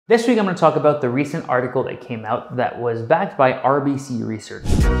This week I'm going to talk about the recent article that came out that was backed by RBC Research.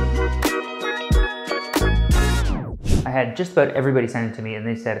 I had just about everybody send it to me and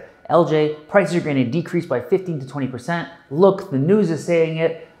they said, LJ, prices are going to decrease by 15 to 20%. Look, the news is saying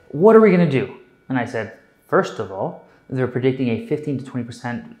it. What are we going to do? And I said, first of all, they're predicting a 15 to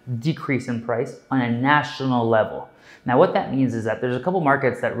 20% decrease in price on a national level. Now what that means is that there's a couple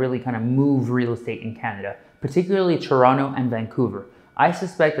markets that really kind of move real estate in Canada, particularly Toronto and Vancouver. I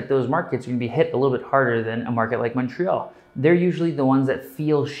suspect that those markets are going to be hit a little bit harder than a market like Montreal. They're usually the ones that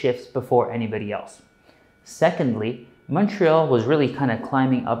feel shifts before anybody else. Secondly, Montreal was really kind of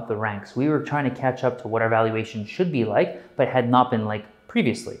climbing up the ranks. We were trying to catch up to what our valuation should be like, but had not been like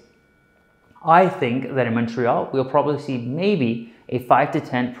previously. I think that in Montreal, we'll probably see maybe a 5 to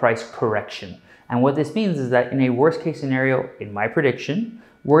 10 price correction. And what this means is that in a worst case scenario, in my prediction,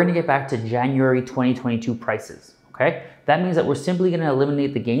 we're going to get back to January 2022 prices. Okay? That means that we're simply going to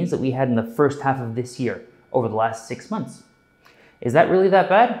eliminate the gains that we had in the first half of this year over the last 6 months. Is that really that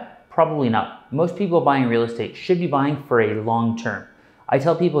bad? Probably not. Most people buying real estate should be buying for a long term. I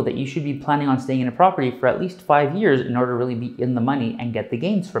tell people that you should be planning on staying in a property for at least 5 years in order to really be in the money and get the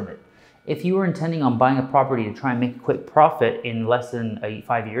gains from it. If you were intending on buying a property to try and make a quick profit in less than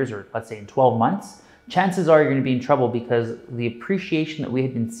 5 years, or let's say in 12 months, chances are you're going to be in trouble because the appreciation that we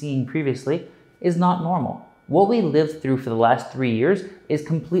had been seeing previously is not normal. What we lived through for the last 3 years is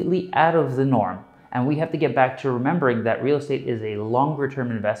completely out of the norm. And we have to get back to remembering that real estate is a longer term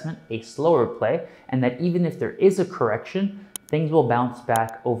investment, a slower play, and that even if there is a correction, things will bounce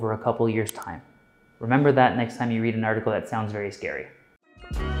back over a couple years' time. Remember that next time you read an article that sounds very scary.